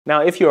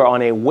Now, if you're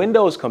on a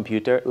Windows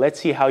computer, let's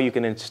see how you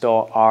can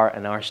install R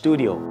and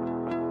RStudio.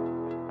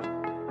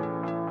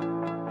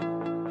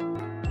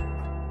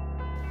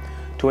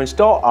 To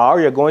install R,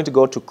 you're going to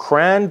go to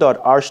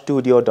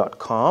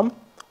cran.rstudio.com,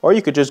 or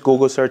you could just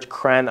Google search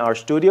CRAN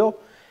RStudio,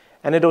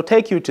 and it'll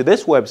take you to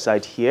this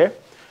website here,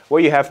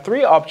 where you have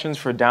three options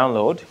for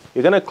download.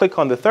 You're going to click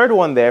on the third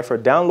one there for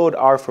Download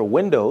R for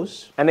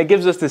Windows, and it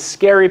gives us this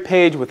scary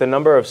page with a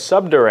number of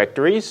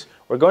subdirectories.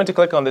 We're going to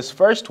click on this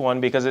first one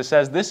because it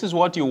says this is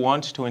what you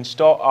want to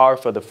install R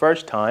for the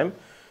first time.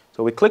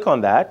 So we click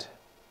on that.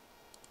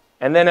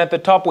 And then at the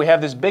top we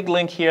have this big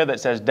link here that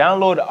says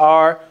Download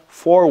R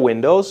for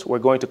Windows. We're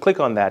going to click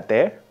on that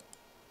there.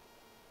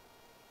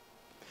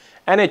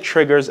 And it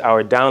triggers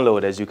our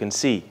download, as you can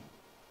see.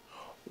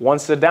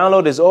 Once the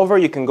download is over,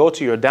 you can go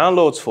to your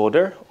Downloads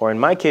folder, or in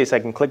my case I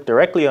can click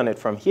directly on it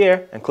from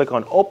here and click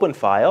on Open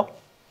File.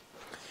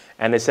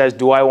 And it says,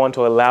 do I want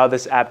to allow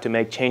this app to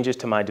make changes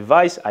to my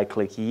device? I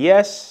click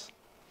yes.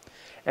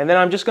 And then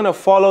I'm just going to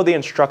follow the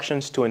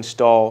instructions to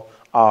install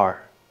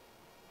R.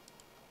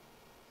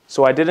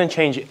 So I didn't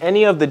change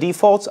any of the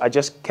defaults, I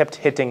just kept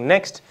hitting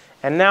next,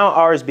 and now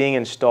R is being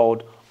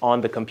installed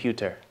on the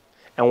computer.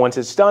 And once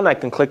it's done, I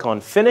can click on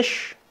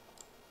Finish.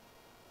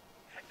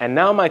 And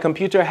now my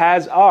computer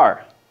has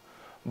R.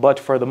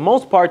 But for the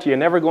most part, you're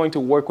never going to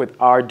work with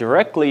R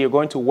directly, you're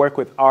going to work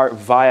with R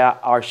via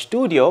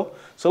RStudio.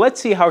 So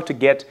let's see how to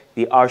get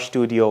the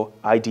RStudio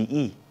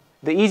IDE.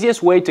 The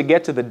easiest way to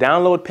get to the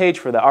download page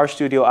for the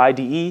RStudio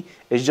IDE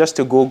is just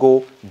to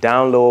Google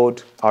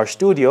download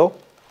RStudio,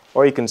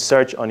 or you can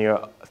search on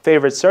your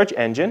favorite search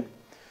engine.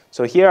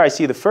 So here I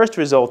see the first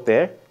result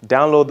there,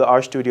 download the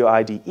RStudio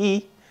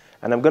IDE,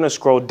 and I'm going to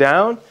scroll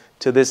down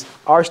to this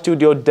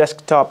RStudio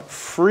Desktop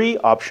Free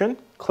option.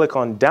 Click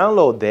on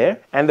download there,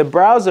 and the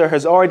browser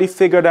has already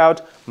figured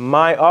out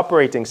my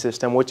operating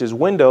system, which is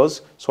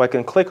Windows, so I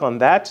can click on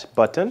that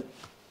button,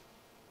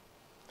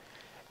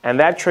 and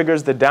that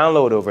triggers the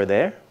download over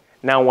there.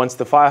 Now once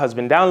the file has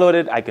been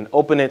downloaded, I can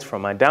open it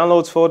from my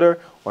downloads folder,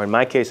 or in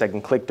my case I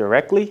can click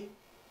directly,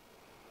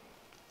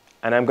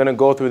 and I'm going to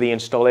go through the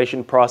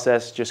installation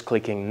process just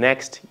clicking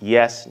next,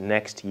 yes,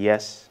 next,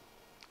 yes.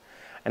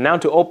 And now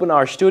to open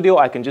RStudio,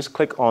 I can just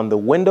click on the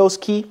Windows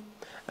key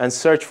and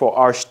search for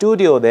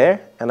RStudio there,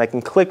 and I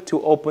can click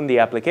to open the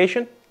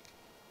application.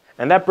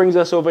 And that brings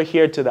us over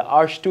here to the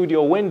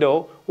RStudio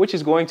window, which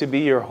is going to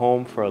be your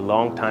home for a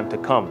long time to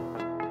come.